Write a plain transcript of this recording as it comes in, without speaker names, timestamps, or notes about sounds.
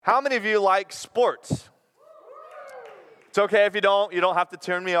How many of you like sports? It's okay if you don't. You don't have to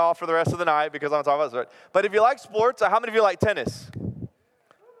turn me off for the rest of the night because I'm talking about sports. But if you like sports, how many of you like tennis?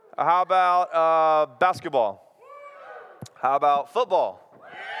 How about basketball? How about football?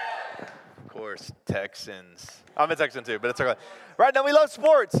 Of course, Texans. I'm a Texan too, but it's okay. Right now, we love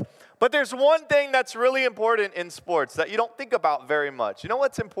sports. But there's one thing that's really important in sports that you don't think about very much. You know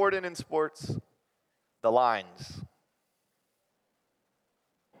what's important in sports? The lines.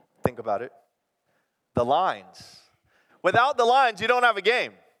 Think about it. The lines. Without the lines, you don't have a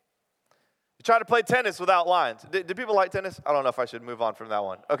game. You try to play tennis without lines. Do people like tennis? I don't know if I should move on from that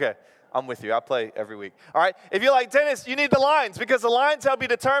one. Okay, I'm with you. I play every week. All right, if you like tennis, you need the lines because the lines help you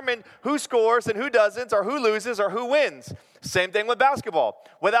determine who scores and who doesn't, or who loses or who wins. Same thing with basketball.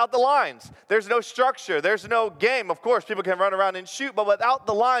 Without the lines, there's no structure. There's no game. Of course, people can run around and shoot, but without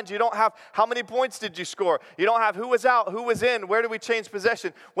the lines, you don't have how many points did you score. You don't have who was out, who was in, where do we change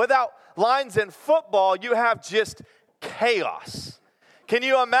possession. Without lines in football, you have just chaos. Can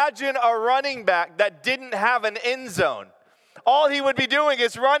you imagine a running back that didn't have an end zone? All he would be doing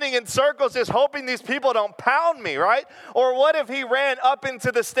is running in circles, just hoping these people don't pound me, right? Or what if he ran up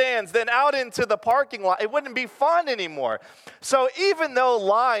into the stands, then out into the parking lot? It wouldn't be fun anymore. So even though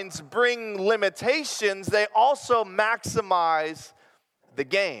lines bring limitations, they also maximize the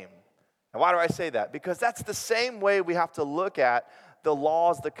game. And why do I say that? Because that's the same way we have to look at the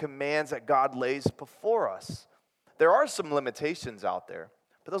laws, the commands that God lays before us. There are some limitations out there.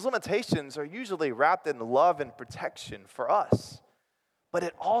 But those limitations are usually wrapped in love and protection for us. But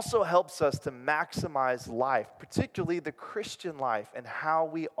it also helps us to maximize life, particularly the Christian life and how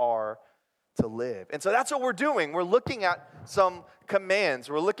we are to live. And so that's what we're doing. We're looking at some commands.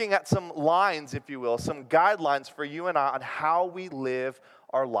 We're looking at some lines, if you will, some guidelines for you and I on how we live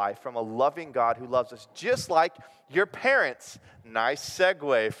our life from a loving God who loves us, just like your parents. Nice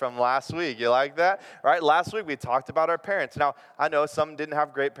segue from last week. You like that? Right? Last week we talked about our parents. Now, I know some didn't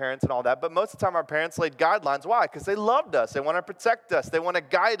have great parents and all that, but most of the time our parents laid guidelines. Why? Because they loved us. They want to protect us. They want to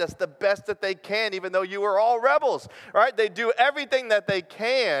guide us the best that they can, even though you were all rebels, right? They do everything that they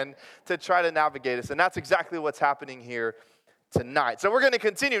can to try to navigate us, and that's exactly what's happening here tonight. So we're going to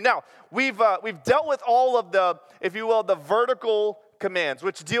continue. Now, we've dealt with all of the, if you will, the vertical commands,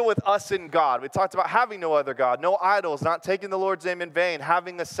 which deal with us and God. We talked about having no other God, no idols, not taking the Lord's name in vain,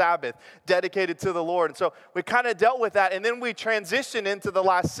 having a Sabbath dedicated to the Lord. And so we kind of dealt with that, and then we transition into the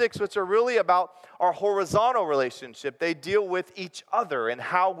last 6, which are really about our horizontal relationship. They deal with each other and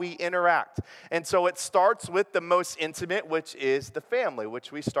how we interact. And so it starts with the most intimate, which is the family,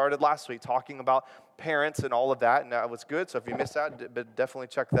 which we started last week, talking about parents and all of that, and that was good. So if you missed that, definitely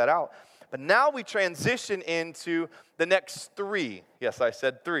check that out. But now we transition into the next 3. Yes, I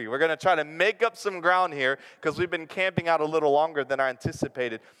said 3. We're going to try to make up some ground here because we've been camping out a little longer than I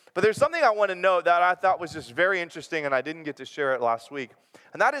anticipated. But there's something I want to note that I thought was just very interesting, and I didn't get to share it last week.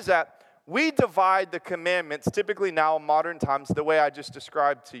 And that is that we divide the commandments, typically now in modern times, the way I just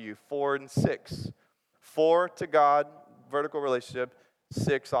described to you, 4 and 6. 4 to God, vertical relationship,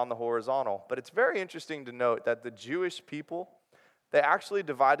 6 on the horizontal. But it's very interesting to note that the Jewish people, they actually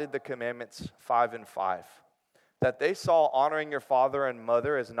divided the commandments 5 and 5. That they saw honoring your father and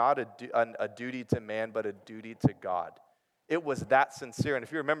mother as not a duty to man, but a duty to God. It was that sincere. And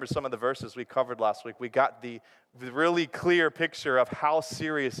if you remember some of the verses we covered last week, we got the really clear picture of how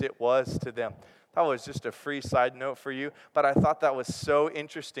serious it was to them. That was just a free side note for you, but I thought that was so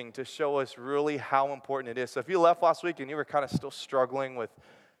interesting to show us really how important it is. So if you left last week and you were kind of still struggling with,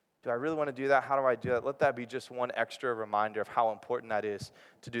 do I really want to do that? How do I do that? Let that be just one extra reminder of how important that is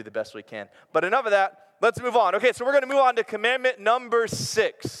to do the best we can. But enough of that. Let's move on. Okay, so we're going to move on to commandment number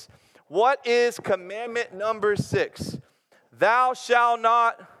 6. What is commandment number 6? Thou shalt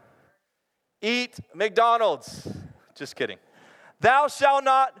not eat McDonald's. Just kidding. Thou shalt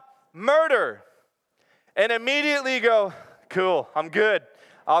not murder. And immediately go, cool, I'm good.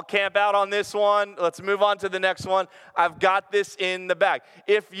 I'll camp out on this one. Let's move on to the next one. I've got this in the bag.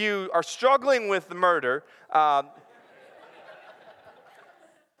 If you are struggling with murder,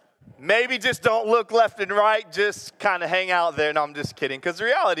 maybe just don't look left and right. Just kind of hang out there. No, I'm just kidding. Because the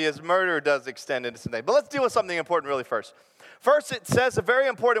reality is murder does extend into some things. But let's deal with something important really first. First, it says a very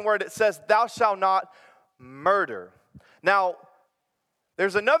important word. It says, thou shalt not murder. Now,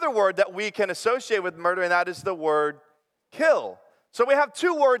 there's another word that we can associate with murder, and that is the word kill. So we have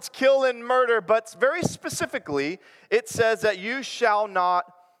 2 words, kill and murder, but very specifically, it says that you shall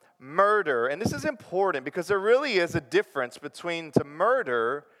not murder. And this is important because there really is a difference between to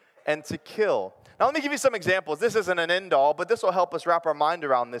murder and to kill. Now let me give you some examples. This isn't an end all, but this will help us wrap our mind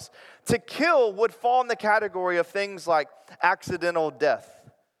around this. To kill would fall in the category of things like accidental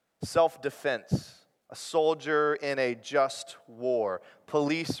death, self-defense, a soldier in a just war,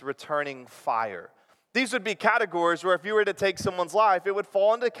 police returning fire. These would be categories where if you were to take someone's life, it would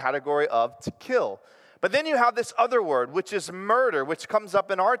fall into the category of to kill. But then you have this other word, which is murder, which comes up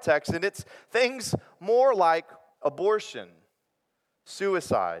in our text, and it's things more like abortion,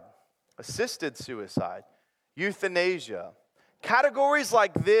 suicide, assisted suicide, euthanasia. Categories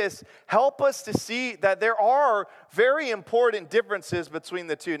like this help us to see that there are very important differences between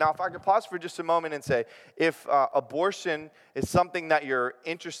the two. Now, if I could pause for just a moment and say, if abortion is something that you're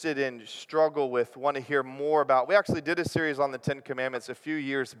interested in, struggle with, want to hear more about, we actually did a series on the Ten Commandments a few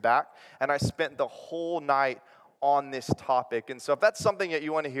years back, and I spent the whole night on this topic. And so if that's something that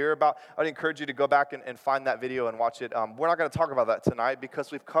you want to hear about, I'd encourage you to go back and find that video and watch it. We're not going to talk about that tonight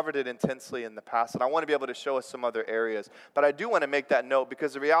because we've covered it intensely in the past, and I want to be able to show us some other areas. But I do want to make that note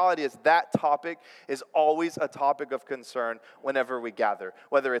because the reality is that topic is always a topic of concern whenever we gather,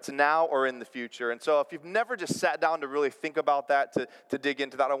 whether it's now or in the future. And so if you've never just sat down to really think about that, to dig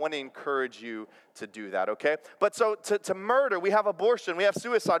into that, I want to encourage you to do that, okay? But so to murder, we have abortion, we have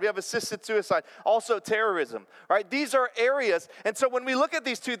suicide, we have assisted suicide, also terrorism, right? These are areas, and so when we look at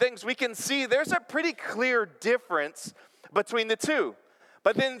these two things, we can see there's a pretty clear difference between the two.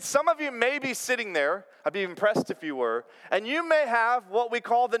 But then some of you may be sitting there, I'd be impressed if you were, and you may have what we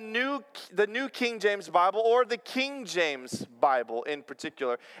call the New King James Bible or the King James Bible in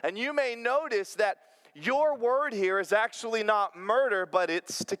particular, and you may notice that your word here is actually not murder, but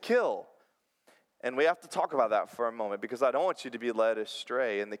it's to kill. And we have to talk about that for a moment because I don't want you to be led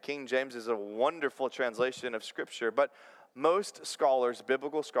astray. And the King James is a wonderful translation of Scripture, but most scholars,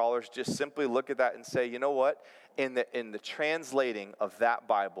 biblical scholars, just simply look at that and say, you know what? In the translating of that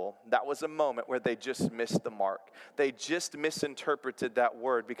Bible, that was a moment where they just missed the mark. They just misinterpreted that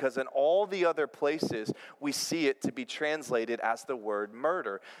word because in all the other places, we see it to be translated as the word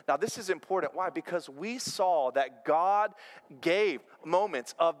murder. Now, this is important. Why? Because we saw that God gave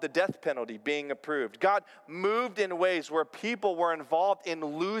moments of the death penalty being approved. God moved in ways where people were involved in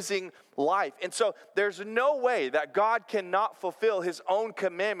losing life. And so there's no way that God cannot fulfill his own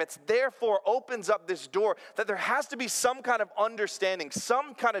commandments, therefore opens up this door that there has to be some kind of understanding,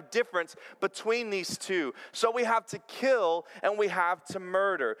 some kind of difference between these two. So we have to kill and we have to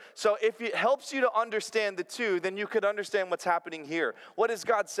murder. So if it helps you to understand the two, then you could understand what's happening here. What is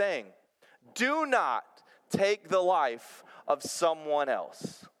God saying? Do not take the life of someone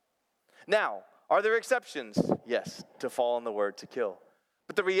else. Now, are there exceptions? Yes, to fall on the word to kill.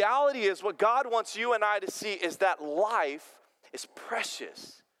 But the reality is what God wants you and I to see is that life is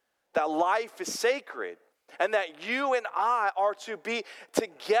precious, that life is sacred, and that you and I are to be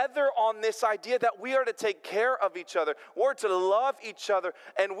together on this idea that we are to take care of each other, we're to love each other,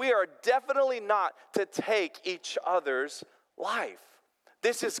 and we are definitely not to take each other's life.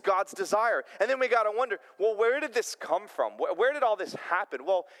 This is God's desire. And then we got to wonder, well, where did this come from? Where did all this happen?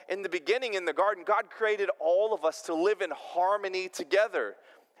 Well, in the beginning in the garden, God created all of us to live in harmony together.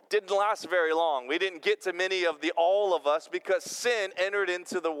 Didn't last very long. We didn't get to many of the all of us because sin entered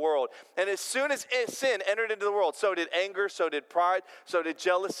into the world. And as soon as sin entered into the world, so did anger, so did pride, so did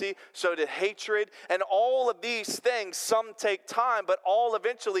jealousy, so did hatred. And all of these things, some take time, but all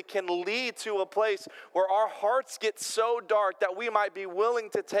eventually can lead to a place where our hearts get so dark that we might be willing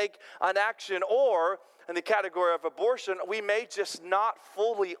to take an action, or in the category of abortion, we may just not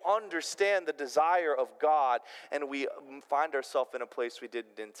fully understand the desire of God, and we find ourselves in a place we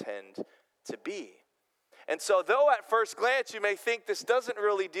didn't intend to be. And so though at first glance you may think this doesn't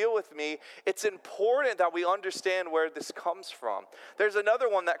really deal with me, it's important that we understand where this comes from. There's another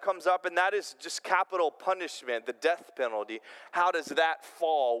one that comes up, and that is just capital punishment, the death penalty. How does that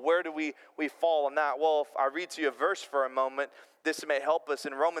fall? Where do we fall on that? Well, if I read to you a verse for a moment, this may help us.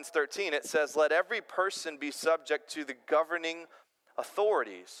 In Romans 13, it says, "Let every person be subject to the governing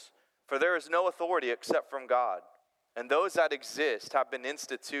authorities, for there is no authority except from God, and those that exist have been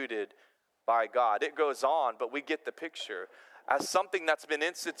instituted by God." It goes on, but we get the picture. As something that's been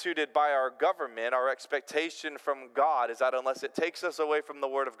instituted by our government, our expectation from God is that unless it takes us away from the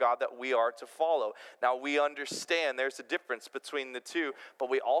Word of God, that we are to follow. Now, we understand there's a difference between the two, but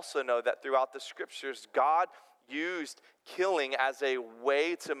we also know that throughout the Scriptures, God used killing as a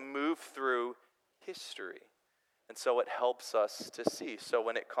way to move through history. And so it helps us to see. So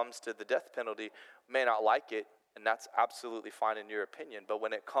when it comes to the death penalty, may not like it, and that's absolutely fine in your opinion, but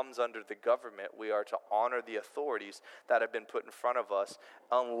when it comes under the government, we are to honor the authorities that have been put in front of us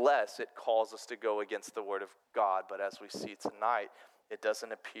unless it calls us to go against the Word of God. But as we see tonight, it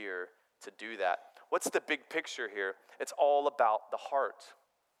doesn't appear to do that. What's the big picture here? It's all about the heart.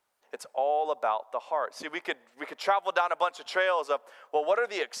 It's all about the heart. See, we could travel down a bunch of trails of, well, what are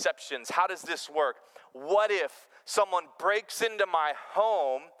the exceptions? How does this work? What if someone breaks into my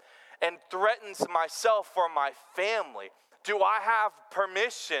home and threatens myself or my family? Do I have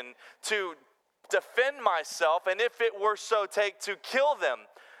permission to defend myself, and if it were so take, to kill them?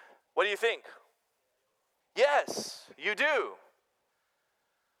 What do you think? Yes, you do.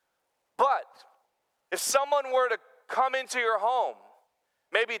 But if someone were to come into your home,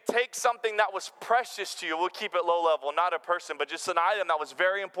 maybe take something that was precious to you, we'll keep it low level, not a person, but just an item that was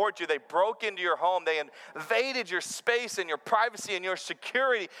very important to you. They broke into your home, they invaded your space and your privacy and your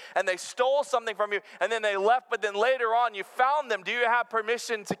security, and they stole something from you, and then they left, but then later on you found them. Do you have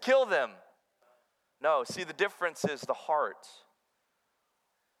permission to kill them? No. See, the difference is the heart.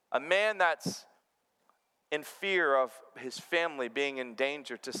 A man that's in fear of his family being in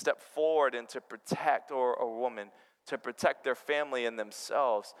danger to step forward and to protect, or a woman to protect their family and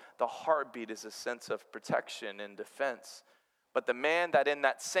themselves, the heartbeat is a sense of protection and defense. But the man that in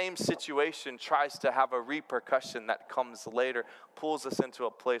that same situation tries to have a repercussion that comes later pulls us into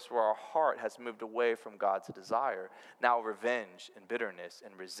a place where our heart has moved away from God's desire. Now revenge and bitterness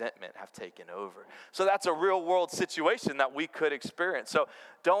and resentment have taken over. So that's a real world situation that we could experience. So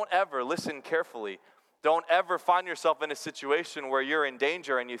don't ever, listen carefully, don't ever find yourself in a situation where you're in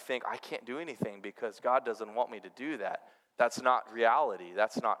danger and you think, I can't do anything because God doesn't want me to do that. That's not reality.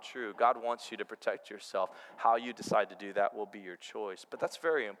 That's not true. God wants you to protect yourself. How you decide to do that will be your choice. But that's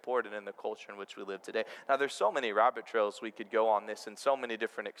very important in the culture in which we live today. Now, there's so many rabbit trails we could go on this and so many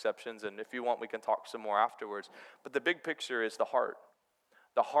different exceptions. And if you want, we can talk some more afterwards. But the big picture is the heart.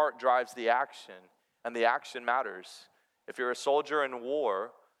 The heart drives the action, and the action matters. If you're a soldier in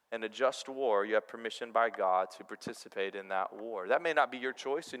war, in a just war, you have permission by God to participate in that war. That may not be your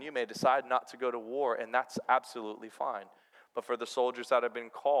choice, and you may decide not to go to war, and that's absolutely fine. But for the soldiers that have been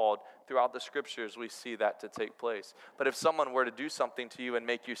called, throughout the scriptures, we see that to take place. But if someone were to do something to you and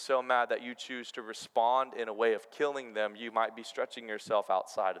make you so mad that you choose to respond in a way of killing them, you might be stretching yourself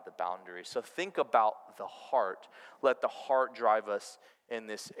outside of the boundary. So think about the heart. Let the heart drive us in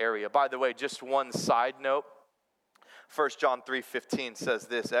this area. By the way, just one side note. 1 John 3:15 says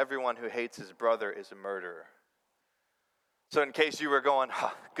this: everyone who hates his brother is a murderer. So in case you were going,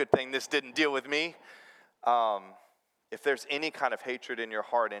 good thing this didn't deal with me, if there's any kind of hatred in your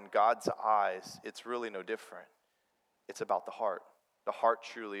heart, in God's eyes, it's really no different. It's about the heart. The heart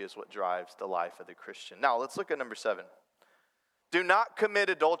truly is what drives the life of the Christian. Now, let's look at number 7. Do not commit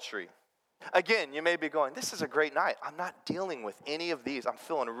adultery. Again, you may be going, this is a great night. I'm not dealing with any of these. I'm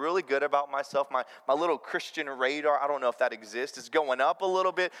feeling really good about myself. My little Christian radar, I don't know if that exists, is going up a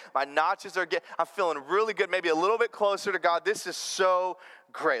little bit. My notches are I'm feeling really good, maybe a little bit closer to God. This is so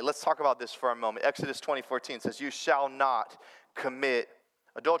great. Let's talk about this for a moment. Exodus 20:14 says, you shall not commit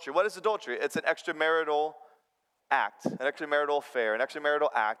adultery. What is adultery? It's an extramarital act, an extramarital affair, an extramarital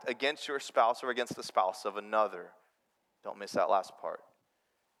act against your spouse or against the spouse of another. Don't miss that last part.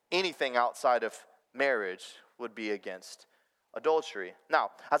 Anything outside of marriage would be against adultery.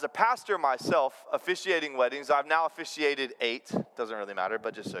 Now, as a pastor myself, officiating weddings, I've now officiated 8. Doesn't really matter,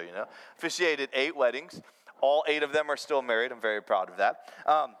 but just so you know. Officiated 8 weddings. All 8 of them are still married. I'm very proud of that.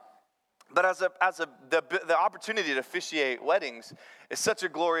 But the opportunity to officiate weddings is such a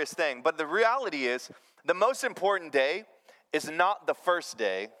glorious thing. But the reality is, the most important day is not the first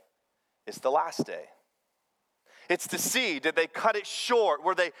day, it's the last day. It's to see, did they cut it short?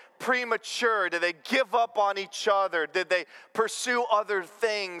 Were they premature? Did they give up on each other? Did they pursue other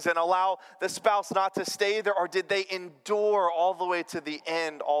things and allow the spouse not to stay there? Or did they endure all the way to the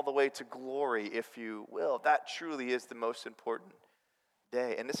end, all the way to glory, if you will? That truly is the most important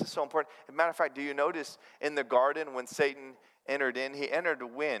day. And this is so important. As a matter of fact, do you notice in the garden when Satan entered in, he entered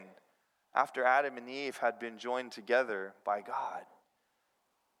when? After Adam and Eve had been joined together by God.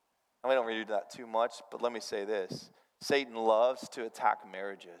 We don't read that too much, but let me say this. Satan loves to attack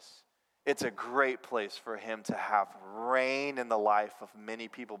marriages. It's a great place for him to have reign in the life of many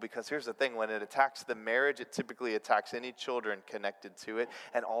people, because here's the thing, when it attacks the marriage, it typically attacks any children connected to it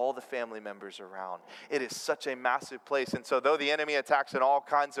and all the family members around. It is such a massive place. And so though the enemy attacks in all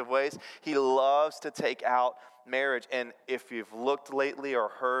kinds of ways, he loves to take out marriage. And if you've looked lately or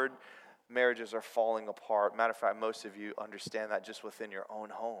heard, marriages are falling apart. Matter of fact, most of you understand that just within your own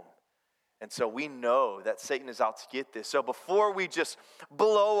home. And so we know that Satan is out to get this. So before we just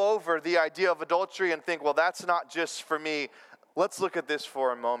blow over the idea of adultery and think, well, that's not just for me, let's look at this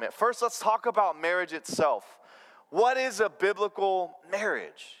for a moment. First, let's talk about marriage itself. What is a biblical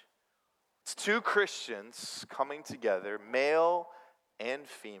marriage? It's 2 Christians coming together, male and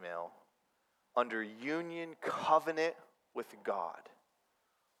female, under union covenant with God.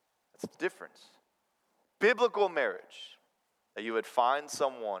 That's the difference. Biblical marriage, that you would find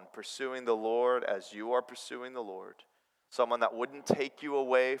someone pursuing the Lord as you are pursuing the Lord, someone that wouldn't take you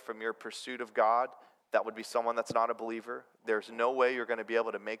away from your pursuit of God. That would be someone that's not a believer. There's no way you're going to be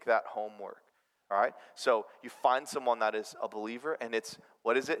able to make that home work. All right? So you find someone that is a believer, and it's,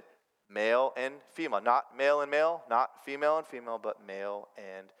 what is it? Male and female. Not male and male, not female and female, but male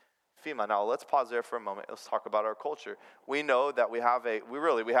and female. Now let's pause there for a moment. Let's talk about our culture. We know that we have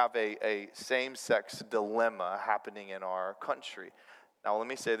a same-sex dilemma happening in our country. Now let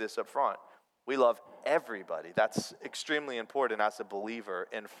me say this up front. We love everybody. That's extremely important as a believer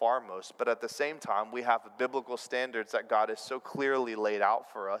in foremost. But at the same time, we have biblical standards that God has so clearly laid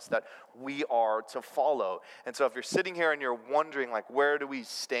out for us that we are to follow. And so if you're sitting here and you're wondering, like, where do we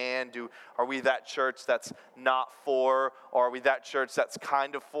stand? Are we that church that's not for? Or are we that church that's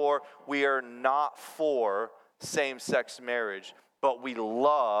kind of for? We are not for same-sex marriage, but we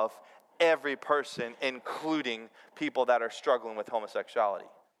love every person, including people that are struggling with homosexuality.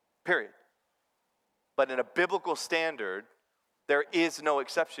 Period. But in a biblical standard, there is no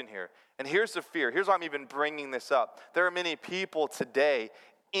exception here. And here's the fear. Here's why I'm even bringing this up. There are many people today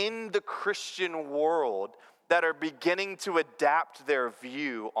in the Christian world that are beginning to adapt their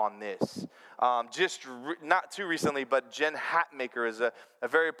view on this. Not too recently, but Jen Hatmaker is a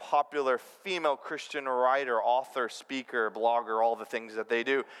very popular female Christian writer, author, speaker, blogger, all the things that they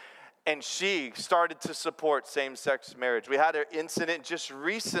do. And she started to support same-sex marriage. We had an incident just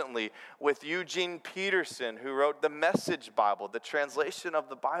recently with Eugene Peterson, who wrote the Message Bible, the translation of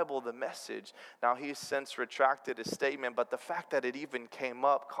the Bible, the Message. Now, he's since retracted his statement, but the fact that it even came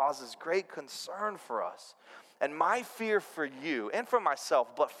up causes great concern for us. And my fear for you, and for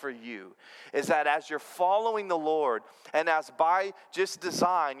myself, but for you, is that as you're following the Lord, and as by just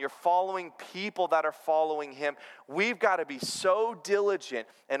design, you're following people that are following Him, we've got to be so diligent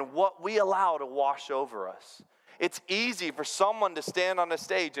in what we allow to wash over us. It's easy for someone to stand on a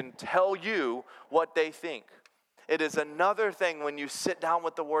stage and tell you what they think. It is another thing when you sit down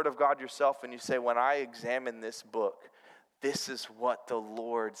with the Word of God yourself and you say, when I examine this book, this is what the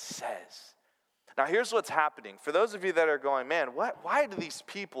Lord says. Now, here's what's happening. For those of you that are going, man, why do these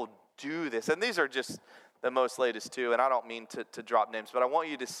people do this? And these are just the most latest two, and I don't mean to drop names, but I want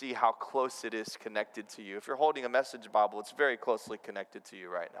you to see how close it is connected to you. If you're holding a Message Bible, it's very closely connected to you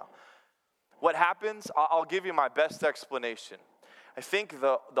right now. What happens, I'll give you my best explanation. I think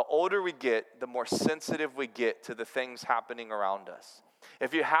the older we get, the more sensitive we get to the things happening around us.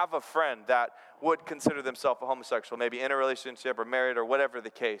 If you have a friend that would consider themselves a homosexual, maybe in a relationship or married or whatever the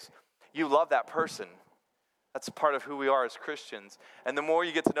case, you love that person. That's part of who we are as Christians. And the more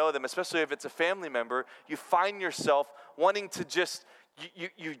you get to know them, especially if it's a family member, you find yourself wanting to just,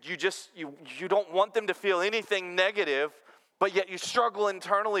 you don't want them to feel anything negative, but yet you struggle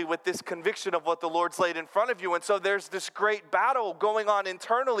internally with this conviction of what the Lord's laid in front of you. And so there's this great battle going on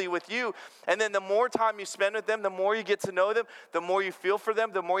internally with you. And then the more time you spend with them, the more you get to know them, the more you feel for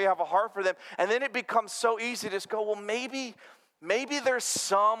them, the more you have a heart for them. And then it becomes so easy to just go, well, maybe there's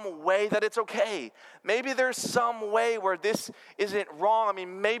some way that it's okay. Maybe there's some way where this isn't wrong. I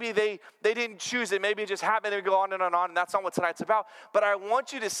mean, maybe they didn't choose it. Maybe it just happened. They go on, and that's not what tonight's about. But I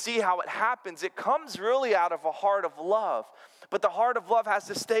want you to see how it happens. It comes really out of a heart of love. But the heart of love has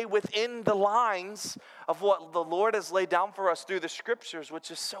to stay within the lines of what the Lord has laid down for us through the Scriptures, which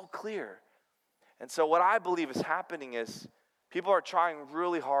is so clear. And so what I believe is happening is people are trying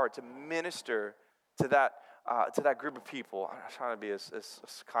really hard to minister to that group of people. I'm trying to be as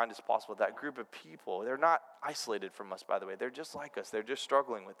kind as possible. That group of people, they're not isolated from us, by the way. They're just like us. They're just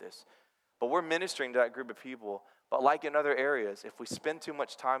struggling with this. But we're ministering to that group of people. But like in other areas, if we spend too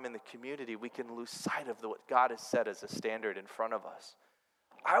much time in the community, we can lose sight of what God has set as a standard in front of us.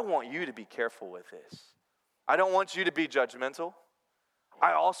 I want you to be careful with this. I don't want you to be judgmental.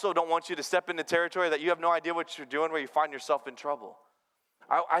 I also don't want you to step into territory that you have no idea what you're doing where you find yourself in trouble.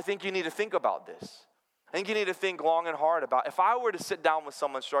 I think you need to think about this. I think you need to think long and hard about, if I were to sit down with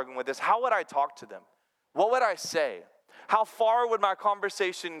someone struggling with this, how would I talk to them? What would I say? How far would my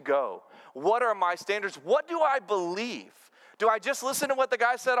conversation go? What are my standards? What do I believe? Do I just listen to what the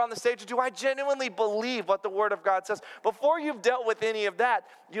guy said on the stage, or do I genuinely believe what the Word of God says? Before you've dealt with any of that,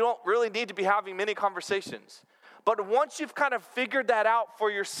 you don't really need to be having many conversations. But once you've kind of figured that out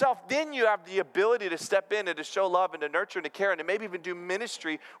for yourself, then you have the ability to step in and to show love and to nurture and to care and to maybe even do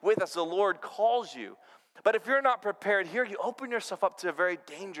ministry with us. The Lord calls you. But if you're not prepared here, you open yourself up to a very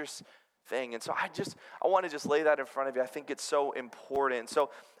dangerous thing. And so I want to just lay that in front of you. I think it's so important. So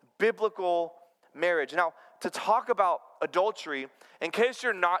biblical marriage. Now, to talk about adultery, in case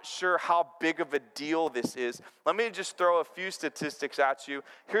you're not sure how big of a deal this is, let me just throw a few statistics at you.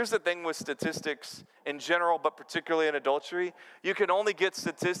 Here's the thing with statistics in general, but particularly in adultery. You can only get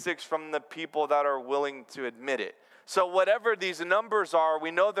statistics from the people that are willing to admit it. So whatever these numbers are, we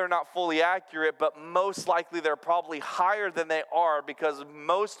know they're not fully accurate, but most likely they're probably higher than they are because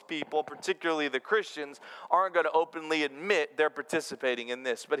most people, particularly the Christians, aren't going to openly admit they're participating in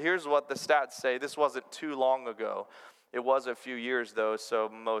this. But here's what the stats say. This wasn't too long ago. It was a few years, though, so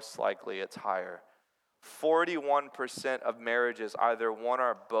most likely it's higher. 41% of marriages, either one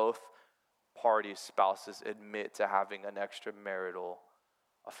or both parties, spouses, admit to having an extramarital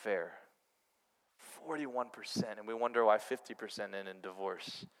affair. 41%, and we wonder why 50% end in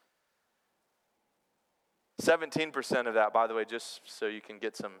divorce. 17% of that, by the way, just so you can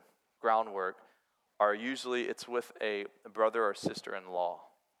get some groundwork, are usually it's with a brother or sister-in-law.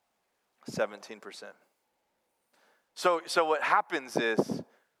 17%. So what happens is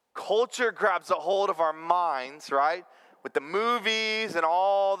culture grabs a hold of our minds, right? With the movies and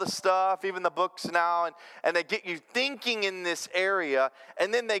all the stuff, even the books now, and they get you thinking in this area,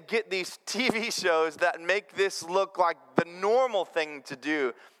 and then they get these TV shows that make this look like the normal thing to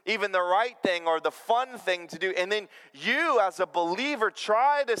do, even the right thing or the fun thing to do, and then you as a believer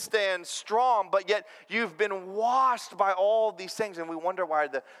try to stand strong, but yet you've been washed by all these things, and we wonder why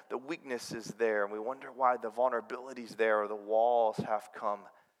the weakness is there, and we wonder why the vulnerability is there, or the walls have come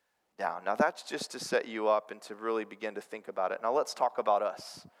down. Now that's just to set you up and to really begin to think about it. Now let's talk about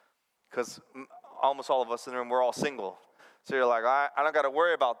us, because almost all of us in the room, we're all single. So you're like, I don't got to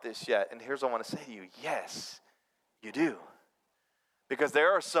worry about this yet. And here's what I want to say to you. Yes, you do. Because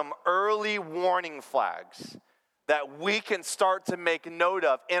there are some early warning flags that we can start to make note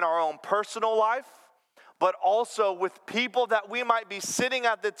of in our own personal life, but also with people that we might be sitting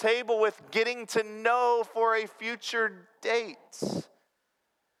at the table with, getting to know for a future date.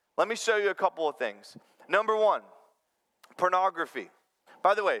 Let me show you a couple of things. Number one, pornography.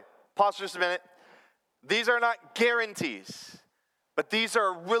 By the way, pause for just a minute. These are not guarantees, but these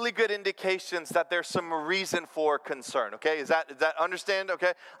are really good indications that there's some reason for concern, okay? Is that understand,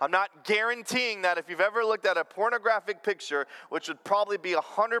 okay? I'm not guaranteeing that if you've ever looked at a pornographic picture, which would probably be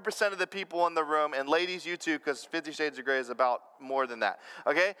 100% of the people in the room, and ladies, you too, because 50 Shades of Grey is about more than that,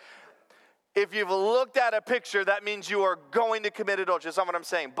 okay? If you've looked at a picture, that means you are going to commit adultery. That's not what I'm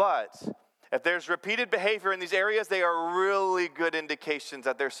saying. But if there's repeated behavior in these areas, they are really good indications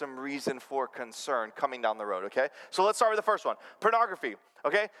that there's some reason for concern coming down the road, okay? So let's start with the first one, pornography,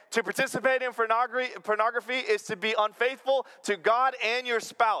 okay? To participate in pornography is to be unfaithful to God and your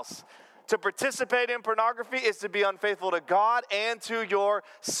spouse. To participate in pornography is to be unfaithful to God and to your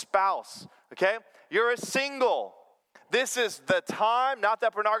spouse, okay? You're a single. This is the time, not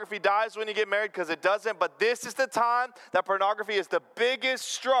that pornography dies when you get married, because it doesn't, but this is the time that pornography is the biggest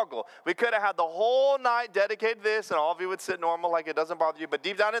struggle. We could have had the whole night dedicated to this, and all of you would sit normal like it doesn't bother you, but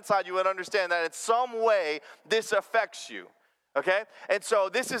deep down inside you would understand that in some way this affects you, okay? And so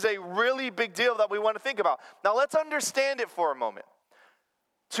this is a really big deal that we want to think about. Now let's understand it for a moment.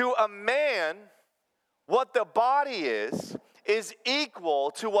 To a man, what the body is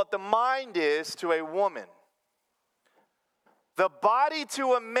equal to what the mind is to a woman. The body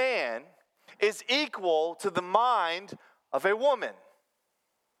to a man is equal to the mind of a woman.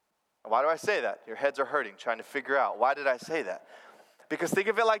 Why do I say that? Your heads are hurting trying to figure out, why did I say that? Because think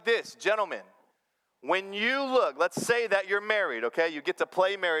of it like this, gentlemen. When you look, let's say that you're married, okay? You get to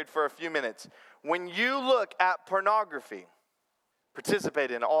play married for a few minutes. When you look at pornography,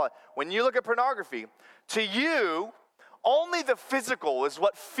 participate in all, when you look at pornography, to you, only the physical is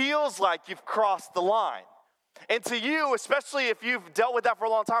what feels like you've crossed the line. And to you, especially if you've dealt with that for a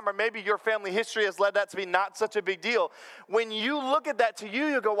long time, or maybe your family history has led that to be not such a big deal, when you look at that, to you,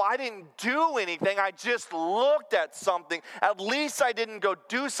 you go, well, I didn't do anything. I just looked at something. At least I didn't go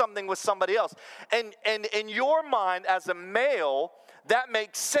do something with somebody else. And in your mind as a male, that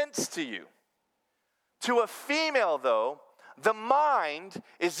makes sense to you. To a female, though, the mind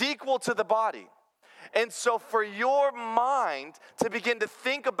is equal to the body. And so for your mind to begin to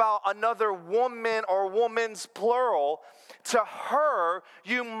think about another woman or woman's plural, to her,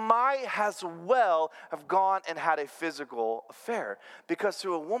 you might as well have gone and had a physical affair. Because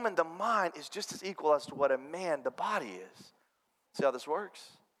to a woman, the mind is just as equal as to what a man, the body is. See how this works?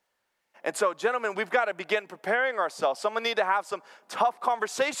 And so, gentlemen, we've got to begin preparing ourselves. Someone need to have some tough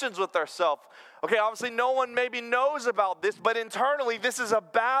conversations with ourselves. Okay, obviously no one maybe knows about this, but internally this is a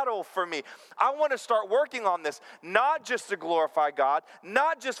battle for me. I want to start working on this, not just to glorify God,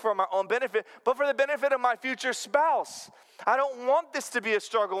 not just for my own benefit, but for the benefit of my future spouse. I don't want this to be a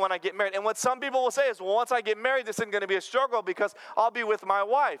struggle when I get married. And what some people will say is, well, once I get married, this isn't going to be a struggle because I'll be with my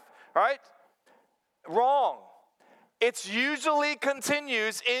wife, right? Wrong. It usually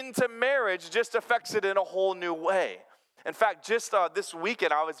continues into marriage, just affects it in a whole new way. In fact, just this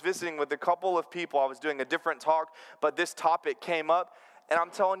weekend, I was visiting with a couple of people. I was doing a different talk, but this topic came up. And I'm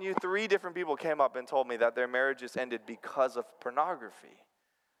telling you, 3 different people came up and told me that their marriages ended because of pornography.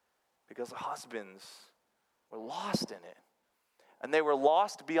 Because the husbands were lost in it. And they were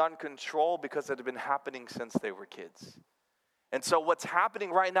lost beyond control because it had been happening since they were kids. And so what's happening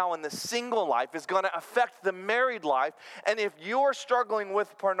right now in the single life is going to affect the married life. And if you're struggling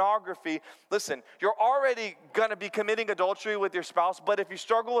with pornography, listen, you're already going to be committing adultery with your spouse. But if you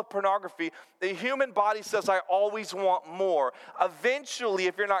struggle with pornography, the human body says, I always want more. Eventually,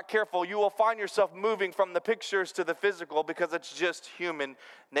 if you're not careful, you will find yourself moving from the pictures to the physical because it's just human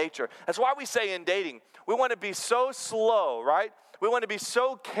nature. That's why we say in dating, we want to be so slow, right? We want to be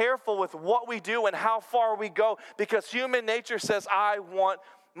so careful with what we do and how far we go because human nature says, I want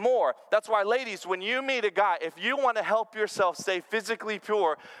more. That's why, ladies, when you meet a guy, if you want to help yourself stay physically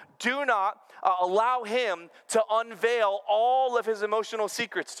pure, do not allow him to unveil all of his emotional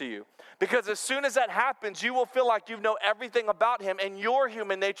secrets to you. Because as soon as that happens, you will feel like you know everything about him, and your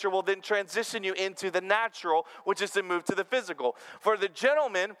human nature will then transition you into the natural, which is to move to the physical. For the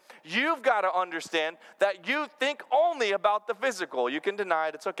gentleman, you've got to understand that you think only about the physical. You can deny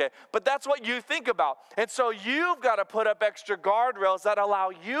it, it's okay. But that's what you think about. And so you've got to put up extra guardrails that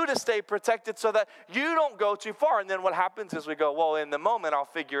allow you to stay protected so that you don't go too far. And then what happens is we go, well, in the moment, I'll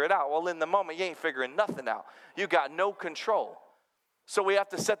figure it out. Well, in the moment, you ain't figuring nothing out. You got no control. So we have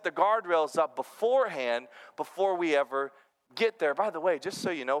to set the guardrails up beforehand before we ever get there. By the way, just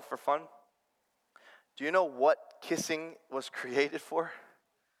so you know for fun, do you know what kissing was created for?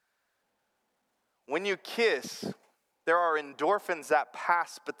 When you kiss, there are endorphins that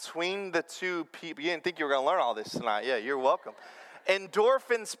pass between the two people. You didn't think you were going to learn all this tonight. Yeah, you're welcome.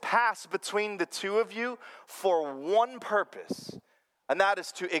 Endorphins pass between the two of you for one purpose, and that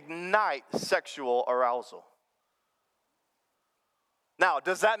is to ignite sexual arousal. Now,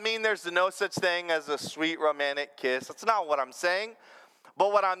 does that mean there's no such thing as a sweet romantic kiss? That's not what I'm saying.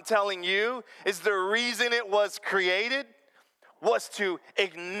 But what I'm telling you is the reason it was created was to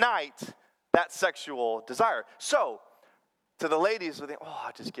ignite that sexual desire. So, to the ladies who think, oh,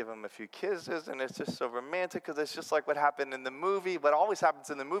 I just give him a few kisses and it's just so romantic because it's just like what happened in the movie. What always happens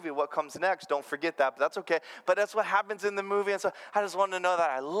in the movie, what comes next, don't forget that, but that's okay. But that's what happens in the movie. And so I just want to know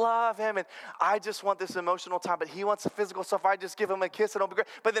that I love him and I just want this emotional time, but he wants the physical stuff. I just give him a kiss, it'll be great.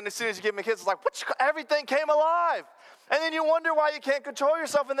 But then as soon as you give him a kiss, it's like, everything came alive. And then you wonder why you can't control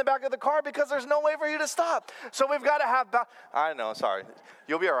yourself in the back of the car because there's no way for you to stop. So we've got to have, I know, sorry.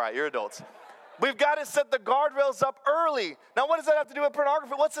 You'll be all right, you're adults. We've got to set the guardrails up early. Now, what does that have to do with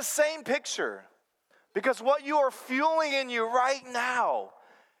pornography? Well, it's the same picture. Because what you are fueling in you right now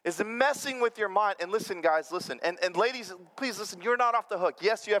is messing with your mind. And listen, guys, listen. And ladies, please listen, you're not off the hook.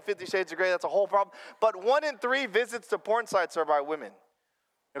 Yes, you have 50 Shades of Grey. That's a whole problem. But 1 in 3 visits to porn sites are by women.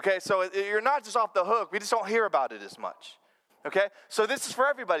 Okay, so you're not just off the hook. We just don't hear about it as much. Okay, so this is for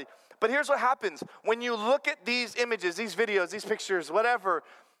everybody. But here's what happens. When you look at these images, these videos, these pictures, whatever,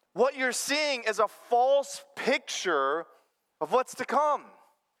 what you're seeing is a false picture of what's to come.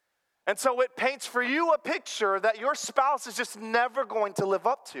 And so it paints for you a picture that your spouse is just never going to live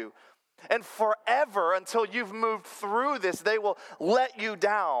up to. And forever, until you've moved through this, they will let you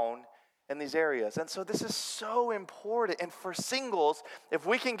down in these areas. And so this is so important. And for singles, if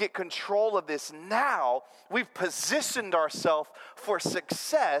we can get control of this now, we've positioned ourselves for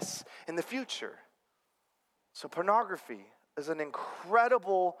success in the future. So pornography is an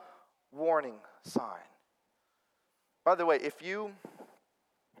incredible warning sign. By the way,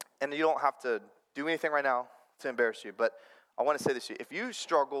 and you don't have to do anything right now to embarrass you, but I want to say this to you. If you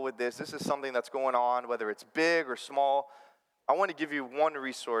struggle with this is something that's going on, whether it's big or small, I want to give you one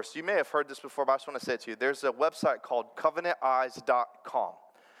resource. You may have heard this before, but I just want to say it to you. There's a website called covenanteyes.com.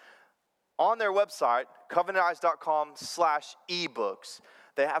 On their website, covenanteyes.com/ebooks,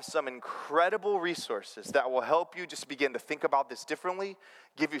 they have some incredible resources that will help you just begin to think about this differently,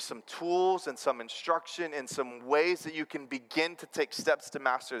 give you some tools and some instruction and some ways that you can begin to take steps to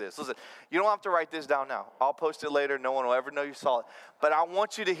master this. Listen, you don't have to write this down now. I'll post it later. No one will ever know you saw it. But I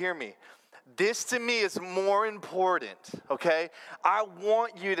want you to hear me. this to me is more important, okay? I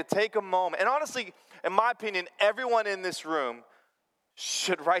want you to take a moment. And honestly, in my opinion, everyone in this room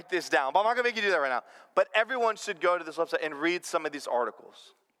should write this down. But I'm not going to make you do that right now. But everyone should go to this website and read some of these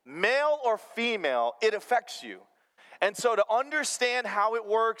articles. Male or female, it affects you. And so to understand how it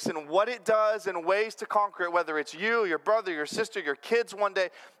works and what it does and ways to conquer it, whether it's you, your brother, your sister, your kids one day,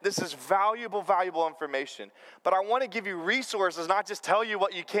 this is valuable, valuable information. But I want to give you resources, not just tell you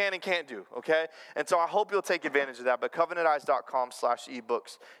what you can and can't do, okay? And so I hope you'll take advantage of that. But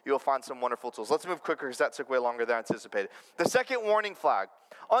covenanteyes.com/ebooks, you'll find some wonderful tools. Let's move quicker because that took way longer than I anticipated. The second warning flag,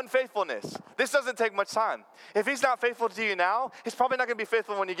 unfaithfulness. This doesn't take much time. If he's not faithful to you now, he's probably not going to be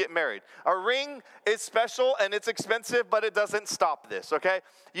faithful when you get married. A ring is special and it's expensive, but it doesn't stop this, okay?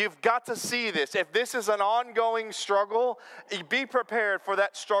 You've got to see this. If this is an ongoing struggle, be prepared for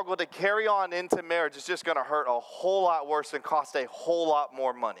that struggle to carry on into marriage. It's just going to hurt a whole lot worse and cost a whole lot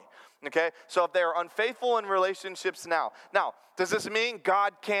more money, okay? So if they're unfaithful in relationships now, does this mean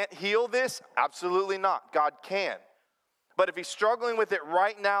God can't heal this? Absolutely not. God can. But if he's struggling with it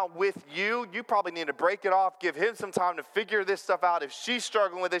right now with you, you probably need to break it off, give him some time to figure this stuff out. If she's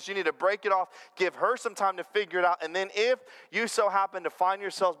struggling with this, you need to break it off, give her some time to figure it out. And then if you so happen to find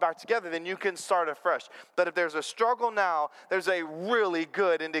yourselves back together, then you can start afresh. But if there's a struggle now, there's a really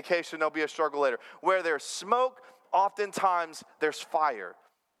good indication there'll be a struggle later. Where there's smoke, oftentimes there's fire.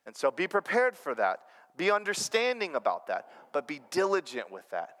 And so be prepared for that. Be understanding about that, but be diligent with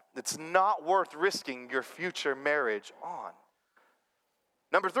that. It's not worth risking your future marriage on.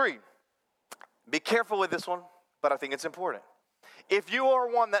 Number 3, be careful with this one, but I think it's important. If you are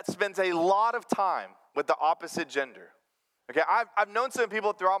one that spends a lot of time with the opposite gender, okay, I've known some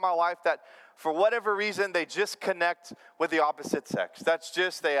people throughout my life that for whatever reason, they just connect with the opposite sex. That's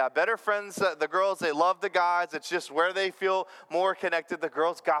just, they have better friends, the girls, they love the guys. It's just where they feel more connected. The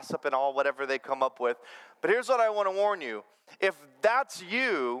girls gossip and all, whatever they come up with. But here's what I want to warn you. If that's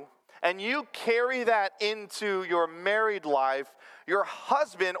you, and you carry that into your married life, your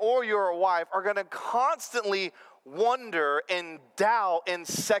husband or your wife are going to constantly wonder and doubt and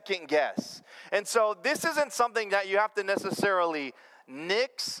second guess. And so this isn't something that you have to necessarily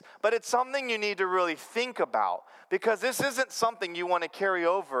nix, but it's something you need to really think about, because this isn't something you want to carry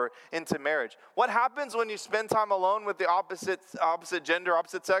over into marriage. What happens when you spend time alone with the opposite gender,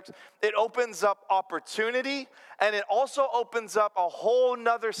 opposite sex? It opens up opportunity, and it also opens up a whole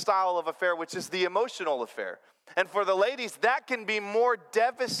nother style of affair, which is the emotional affair. And for the ladies, that can be more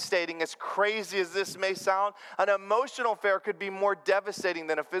devastating, as crazy as this may sound. An emotional affair could be more devastating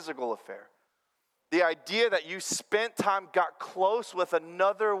than a physical affair. The idea that you spent time, got close with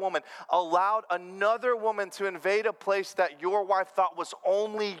another woman, allowed another woman to invade a place that your wife thought was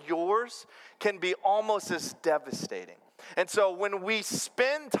only yours, can be almost as devastating. And so when we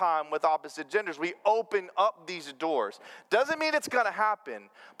spend time with opposite genders, we open up these doors. Doesn't mean it's going to happen,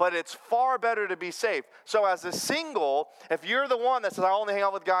 but it's far better to be safe. So as a single, if you're the one that says, I only hang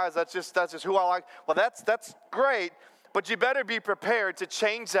out with guys, that's just who I like, well, that's great. But you better be prepared to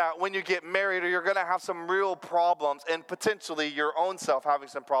change that when you get married, or you're going to have some real problems, and potentially your own self having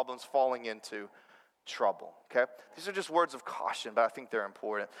some problems, falling into trouble, okay? These are just words of caution, but I think they're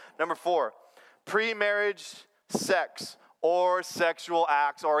important. Number 4, pre-marriage sex or sexual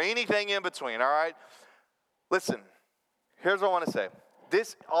acts or anything in between, all right? Listen, here's what I want to say.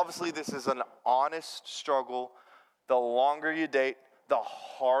 This is an honest struggle. The longer you date, the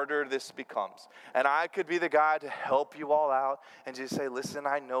harder this becomes. And I could be the guy to help you all out and just say, listen,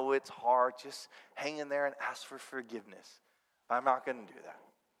 I know it's hard. Just hang in there and ask for forgiveness. But I'm not going to do that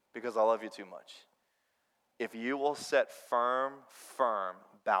because I love you too much. If you will set firm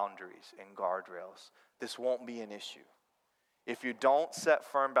boundaries and guardrails, this won't be an issue. If you don't set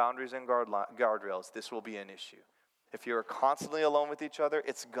firm boundaries and guardrails, this will be an issue. If you're constantly alone with each other,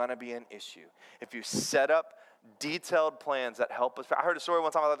 it's going to be an issue. If you set up detailed plans that help us. I heard a story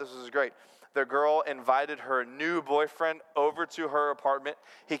one time, I thought this was great. The girl invited her new boyfriend over to her apartment.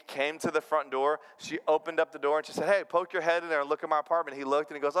 He came to the front door. She opened up the door and she said, hey, poke your head in there and look at my apartment. He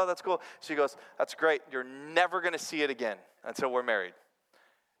looked and he goes, oh, that's cool. She goes, that's great. You're never going to see it again until we're married.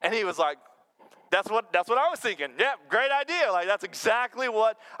 And he was like, that's what I was thinking. Yeah, great idea. Like, that's exactly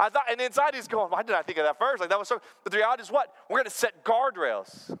what I thought. And inside he's going, why did I think of that first? Like, that was so. But the reality is what? We're going to set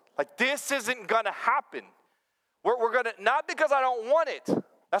guardrails. Like, this isn't going to happen. We're going to, not because I don't want it.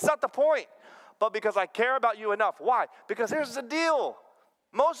 That's not the point. But because I care about you enough. Why? Because here's the deal.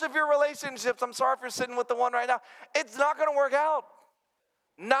 Most of your relationships, I'm sorry if you're sitting with the one right now, it's not going to work out.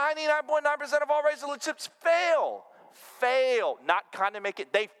 99.9% of all relationships fail. Not kind of make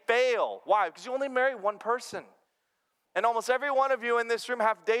it. They fail. Why? Because you only marry one person. And almost every one of you in this room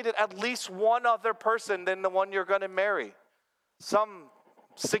have dated at least one other person than the one you're going to marry. Some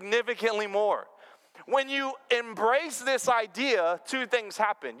significantly more. When you embrace this idea, two things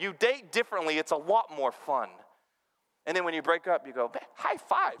happen. You date differently, it's a lot more fun. And then when you break up, you go, high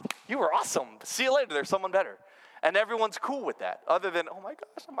five, you were awesome. See you later, there's someone better. And everyone's cool with that, other than, oh my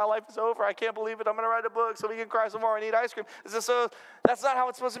gosh, my life is over. I can't believe it. I'm going to write a book so we can cry some more and eat ice cream. That's not how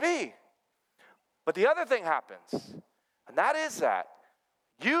it's supposed to be. But the other thing happens, and that is that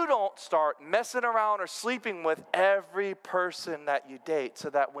you don't start messing around or sleeping with every person that you date, so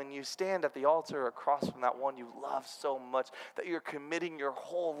that when you stand at the altar across from that one you love so much that you're committing your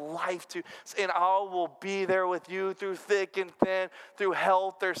whole life to, and I will be there with you through thick and thin, through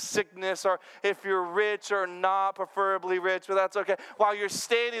health or sickness, or if you're rich or not, preferably rich, but that's okay. While you're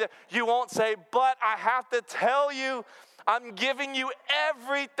standing there, you won't say, but I have to tell you, I'm giving you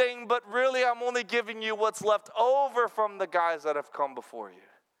everything, but really I'm only giving you what's left over from the guys that have come before you.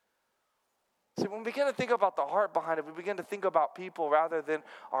 See, when we begin to think about the heart behind it, we begin to think about people rather than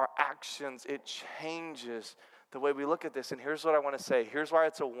our actions. It changes the way we look at this. And here's what I want to say. Here's why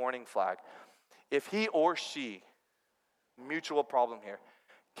it's a warning flag. If he or she, mutual problem here,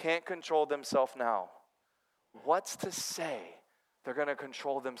 can't control themselves now, what's to say they're going to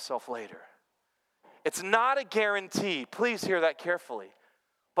control themselves later? It's not a guarantee. Please hear that carefully.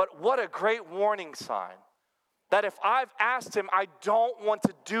 But what a great warning sign. That if I've asked him, I don't want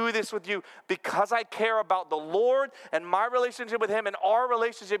to do this with you because I care about the Lord and my relationship with him and our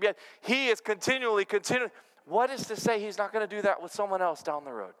relationship, yet he is continually. What is to say he's not going to do that with someone else down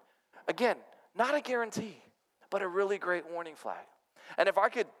the road? Again, not a guarantee, but a really great warning flag. And if I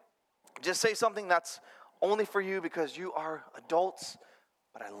could just say something that's only for you because you are adults,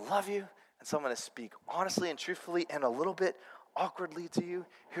 but I love you, and so I'm going to speak honestly and truthfully and a little bit awkwardly to you,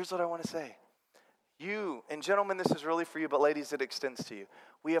 here's what I want to say. You, and gentlemen, this is really for you, but ladies, it extends to you.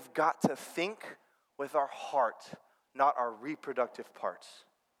 We have got to think with our heart, not our reproductive parts.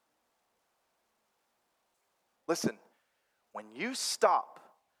 Listen, when you stop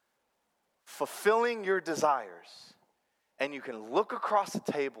fulfilling your desires, and you can look across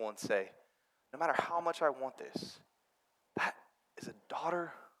the table and say, no matter how much I want this, that is a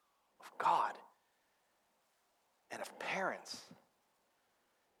daughter of God and of parents.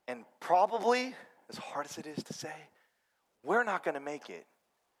 And probably, as hard as it is to say, we're not going to make it.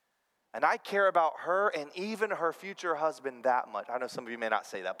 And I care about her and even her future husband that much. I know some of you may not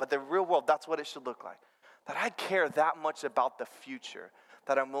say that, but the real world, that's what it should look like. That I care that much about the future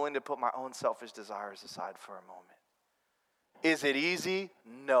that I'm willing to put my own selfish desires aside for a moment. Is it easy?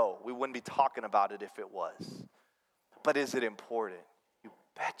 No. We wouldn't be talking about it if it was. But is it important? You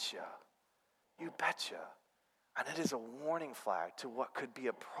betcha. You betcha. And it is a warning flag to what could be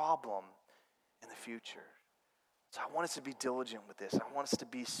a problem in the future. So I want us to be diligent with this. I want us to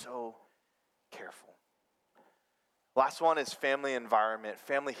be so careful. Last one is family environment,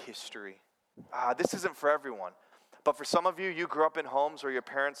 family history. This isn't for everyone. But for some of you, you grew up in homes where your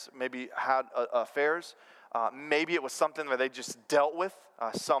parents maybe had affairs. Maybe it was something that they just dealt with.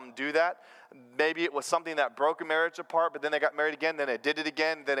 Some do that. Maybe it was something that broke a marriage apart, but then they got married again, then they did it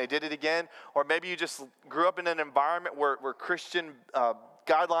again, then they did it again. Or maybe you just grew up in an environment where Christian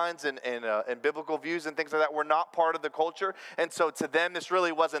guidelines and biblical views and things like that were not part of the culture. And so to them, this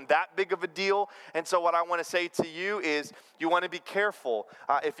really wasn't that big of a deal. And so what I want to say to you is you want to be careful.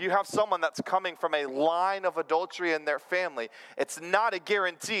 If you have someone that's coming from a line of adultery in their family, it's not a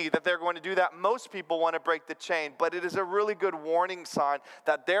guarantee that they're going to do that. Most people want to break the chain, but it is a really good warning sign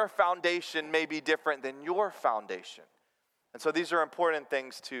that their foundation may be different than your foundation. And so these are important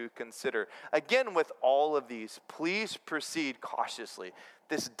things to consider. Again, with all of these, please proceed cautiously.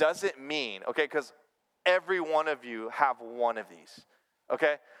 This doesn't mean, okay, because every one of you have one of these,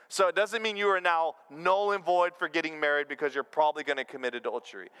 okay? So it doesn't mean you are now null and void for getting married because you're probably going to commit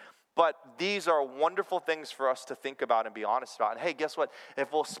adultery. But these are wonderful things for us to think about and be honest about. And hey, guess what?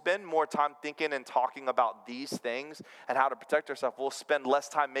 If we'll spend more time thinking and talking about these things and how to protect ourselves, we'll spend less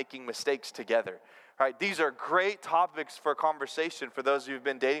time making mistakes together. Right? These are great topics for conversation for those of you who've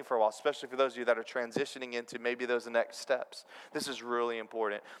been dating for a while, especially for those of you that are transitioning into maybe those next steps. This is really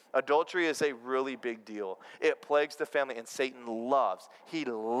important. Adultery is a really big deal. It plagues the family, and Satan loves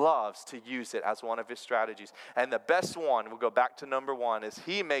to use it as one of his strategies. And the best one, we'll go back to number one, is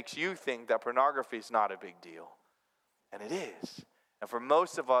he makes you think that pornography is not a big deal. And it is. And for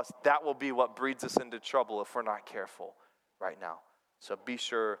most of us, that will be what breeds us into trouble if we're not careful right now. So be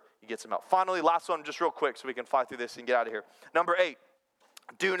sure you get some help. Finally, last one, just real quick so we can fly through this and get out of here. Number 8,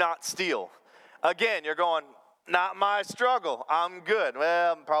 do not steal. Again, you're going, not my struggle. I'm good.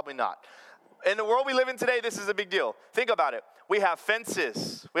 Well, probably not. In the world we live in today, this is a big deal. Think about it. We have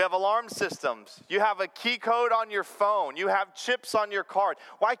fences. We have alarm systems. You have a key code on your phone. You have chips on your card.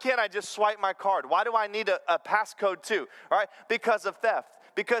 Why can't I just swipe my card? Why do I need a passcode too? Right? Because of theft.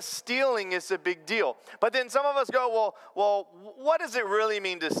 Because stealing is a big deal. But then some of us go, well, what does it really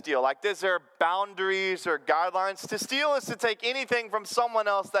mean to steal? Like, is there boundaries or guidelines? To steal is to take anything from someone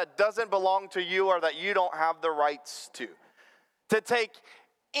else that doesn't belong to you or that you don't have the rights to. To take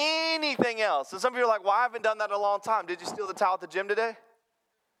anything else. And some of you are like, well, I haven't done that in a long time. Did you steal the towel at the gym today?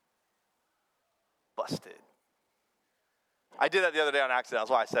 Busted. I did that the other day on accident. That's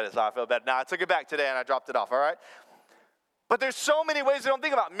why I said it, so I feel bad. Now, I took it back today and I dropped it off, all right? But there's so many ways we don't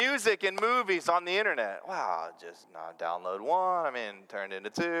think about music and movies on the internet. Wow, just not download one, turned into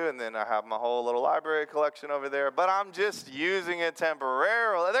two, and then I have my whole little library collection over there. But I'm just using it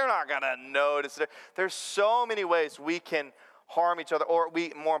temporarily. They're not going to notice it. There's so many ways we can harm each other, or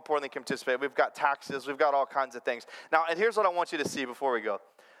we, more importantly, can participate. We've got taxes. We've got all kinds of things. Now, and here's what I want you to see before we go.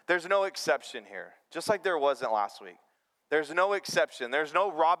 There's no exception here, just like there wasn't last week. There's no exception. There's no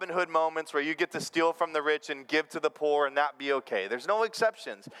Robin Hood moments where you get to steal from the rich and give to the poor and that be okay. There's no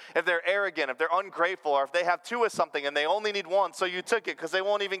exceptions. If they're arrogant, if they're ungrateful, or if they have two of something and they only need one, so you took it because they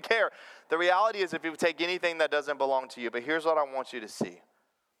won't even care. The reality is if you take anything that doesn't belong to you, but here's what I want you to see.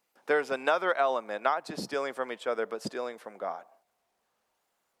 There's another element, not just stealing from each other, but stealing from God.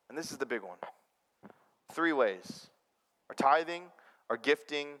 And this is the big one. 3 ways: our tithing, our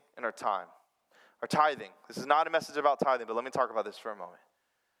gifting, and our time. Our tithing. This is not a message about tithing, but let me talk about this for a moment.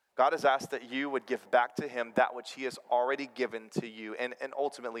 God has asked that you would give back to him that which he has already given to you, and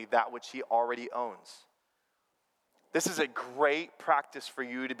ultimately that which he already owns. This is a great practice for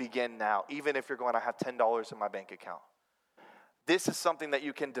you to begin now, even if you're going to have $10 in my bank account. This is something that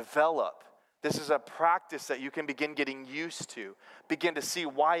you can develop. This is a practice that you can begin getting used to, begin to see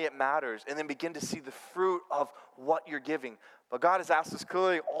why it matters, and then begin to see the fruit of what you're giving. But God has asked us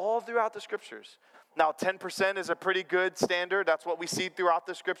clearly all throughout the scriptures. Now, 10% is a pretty good standard. That's what we see throughout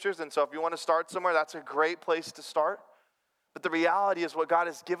the scriptures. And so if you want to start somewhere, that's a great place to start. But the reality is what God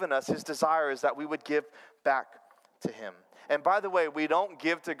has given us, his desire is that we would give back to him. And by the way, we don't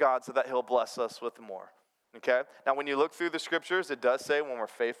give to God so that he'll bless us with more. Okay? Now, when you look through the scriptures, it does say when we're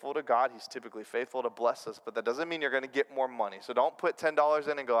faithful to God, he's typically faithful to bless us, but that doesn't mean you're going to get more money. So don't put $10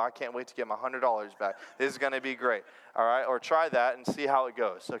 in and go, I can't wait to get my $100 back. This is going to be great. All right? Or try that and see how it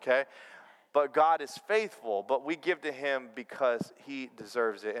goes. Okay? But God is faithful, but we give to him because he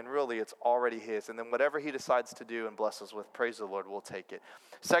deserves it, and really it's already his. And then whatever he decides to do and bless us with, praise the Lord, we'll take it.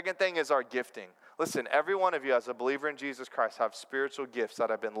 Second thing is our gifting. Listen, every one of you as a believer in Jesus Christ have spiritual gifts that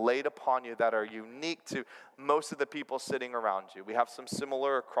have been laid upon you that are unique to most of the people sitting around you. We have some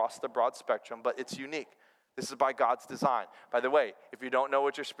similar across the broad spectrum, but it's unique. This is by God's design. By the way, if you don't know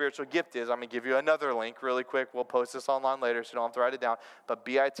what your spiritual gift is, I'm going to give you another link really quick. We'll post this online later, so you don't have to write it down. But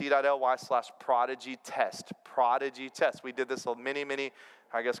bit.ly/Prodigy Test. Prodigy Test. We did this a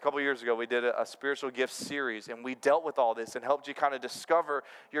couple years ago. We did a spiritual gift series, and we dealt with all this and helped you kind of discover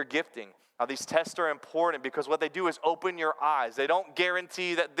your gifting. Now, these tests are important because what they do is open your eyes. They don't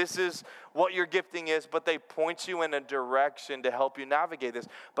guarantee that this is what your gifting is, but they point you in a direction to help you navigate this.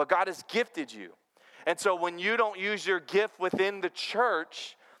 But God has gifted you. And so when you don't use your gift within the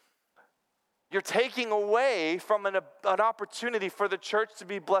church, you're taking away from an opportunity for the church to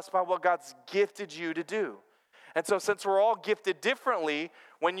be blessed by what God's gifted you to do. And so since we're all gifted differently,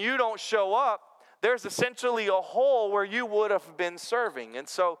 when you don't show up, there's essentially a hole where you would have been serving. And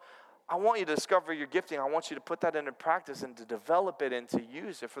so I want you to discover your gifting. I want you to put that into practice and to develop it and to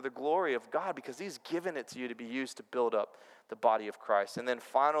use it for the glory of God, because he's given it to you to be used to build up the body of Christ. And then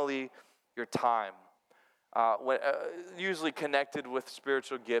finally, your time. Usually connected with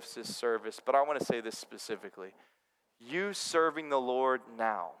spiritual gifts is service, but I want to say this specifically. You serving the Lord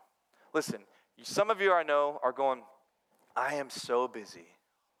now. Listen, some of you I know are going, I am so busy.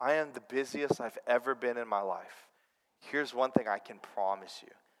 I am the busiest I've ever been in my life. Here's one thing I can promise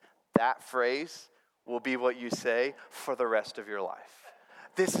you. That phrase will be what you say for the rest of your life.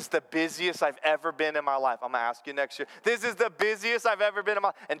 This is the busiest I've ever been in my life. I'm going to ask you next year. This is the busiest I've ever been in my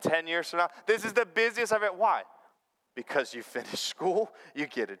life. And 10 years from now, this is the busiest I've ever. Why? Because you finish school, you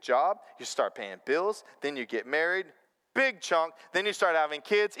get a job, you start paying bills, then you get married. big chunk. Then you start having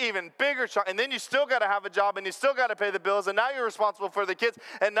kids, even bigger chunk. And then you still got to have a job, and you still got to pay the bills. And now you're responsible for the kids.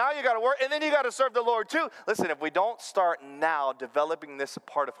 And now you got to work. And then you got to serve the Lord too. Listen, if we don't start now developing this a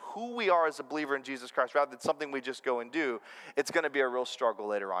part of who we are as a believer in Jesus Christ, rather than something we just go and do, it's going to be a real struggle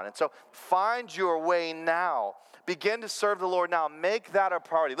later on. And so find your way now. Begin to serve the Lord now. Make that a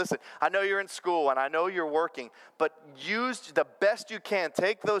priority. Listen, I know you're in school and I know you're working, but use the best you can.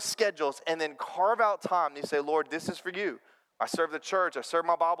 Take those schedules and then carve out time. And you say, Lord, this is for you. I serve the church. I serve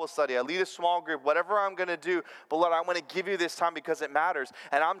my Bible study. I lead a small group, whatever I'm going to do. But Lord, I want to give you this time because it matters.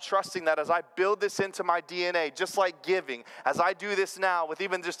 And I'm trusting that as I build this into my DNA, just like giving, as I do this now with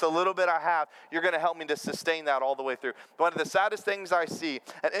even just a little bit I have, you're going to help me to sustain that all the way through. One of the saddest things I see,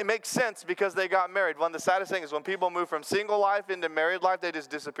 and it makes sense because they got married. One of the saddest things is when people move from single life into married life, they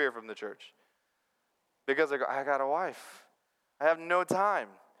just disappear from the church. Because they go, I got a wife. I have no time.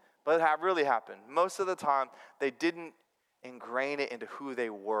 But it really happened. Most of the time, they didn't ingrain it into who they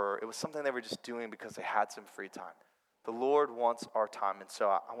were. It was something they were just doing because they had some free time. The Lord wants our time, and so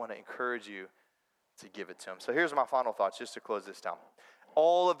I want to encourage you to give it to him. So here's my final thoughts, just to close this down.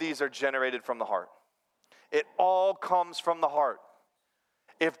 All of these are generated from the heart. It all comes from the heart.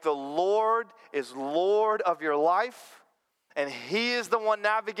 If the Lord is Lord of your life, and he is the one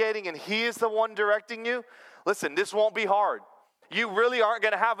navigating, and he is the one directing you, listen, this won't be hard. You really aren't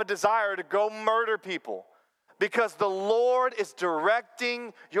going to have a desire to go murder people, because the Lord is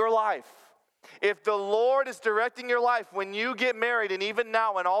directing your life. If the Lord is directing your life when you get married, and even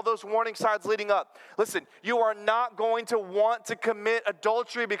now and all those warning signs leading up, listen, you are not going to want to commit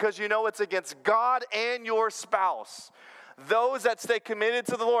adultery because you know it's against God and your spouse. Those that stay committed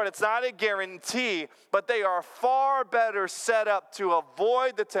to the Lord, it's not a guarantee, but they are far better set up to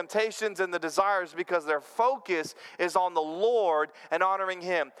avoid the temptations and the desires because their focus is on the Lord and honoring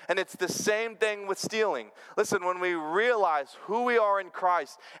him. And it's the same thing with stealing. Listen, when we realize who we are in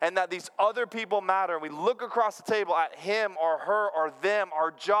Christ and that these other people matter, we look across the table at him or her or them, our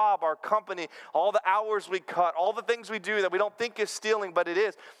job, our company, all the hours we cut, all the things we do that we don't think is stealing, but it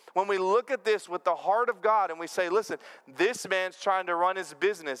is. When we look at this with the heart of God and we say, listen, this man's trying to run his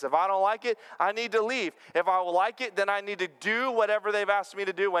business. If I don't like it, I need to leave. If I like it, then I need to do whatever they've asked me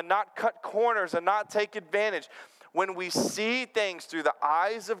to do and not cut corners and not take advantage. When we see things through the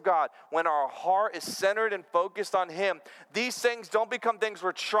eyes of God, when our heart is centered and focused on him, these things don't become things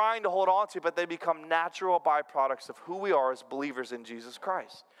we're trying to hold on to, but they become natural byproducts of who we are as believers in Jesus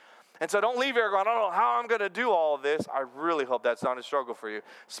Christ. And so don't leave here going, I don't know how I'm going to do all of this. I really hope that's not a struggle for you,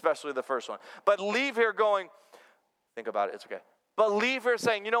 especially the first one. But leave here going, think about it, it's okay. But leave here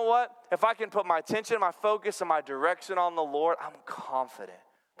saying, you know what? If I can put my attention, my focus, and my direction on the Lord, I'm confident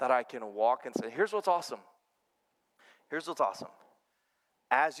that I can walk and say, here's what's awesome. Here's what's awesome.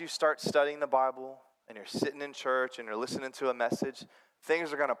 As you start studying the Bible and you're sitting in church and you're listening to a message,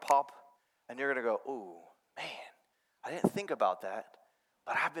 things are going to pop and you're going to go, ooh, man, I didn't think about that.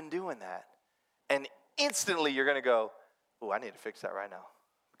 But I've been doing that. And instantly you're going to go, oh, I need to fix that right now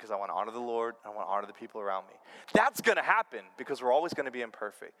because I want to honor the Lord. I want to honor the people around me. That's going to happen because we're always going to be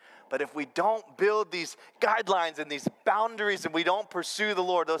imperfect. But if we don't build these guidelines and these boundaries and we don't pursue the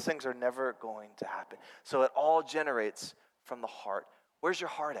Lord, those things are never going to happen. So it all generates from the heart. Where's your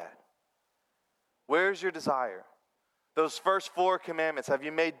heart at? Where's your desire? Those first 4 commandments, have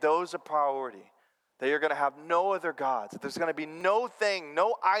you made those a priority? That you're going to have no other gods. That there's going to be no thing,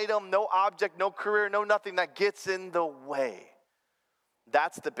 no item, no object, no career, no nothing that gets in the way.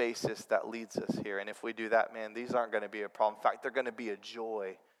 That's the basis that leads us here. And if we do that, man, these aren't going to be a problem. In fact, they're going to be a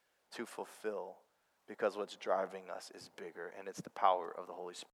joy to fulfill because what's driving us is bigger, and it's the power of the Holy Spirit.